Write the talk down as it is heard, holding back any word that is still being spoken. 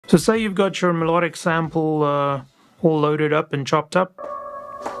So say you've got your melodic sample all loaded up and chopped up,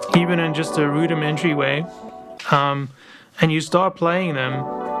 even in just a rudimentary way, and you start playing them.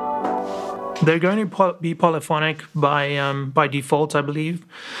 They're going to be polyphonic by default, I believe.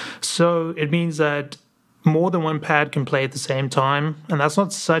 So it means that more than one pad can play at the same time, and that's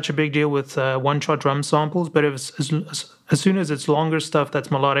not such a big deal with one-shot drum samples. But if as soon as it's longer stuff that's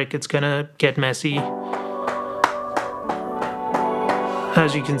melodic, it's gonna get messy,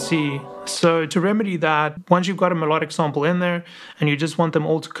 as you can see. So to remedy that, once you've got a melodic sample in there and you just want them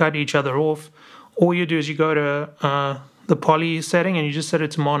all to cut each other off, all you do is you go to the poly setting and you just set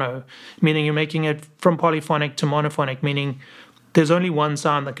it to mono, meaning you're making it from polyphonic to monophonic, meaning there's only one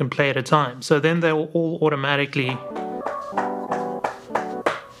sound that can play at a time. So then they'll all automatically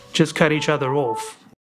just cut each other off.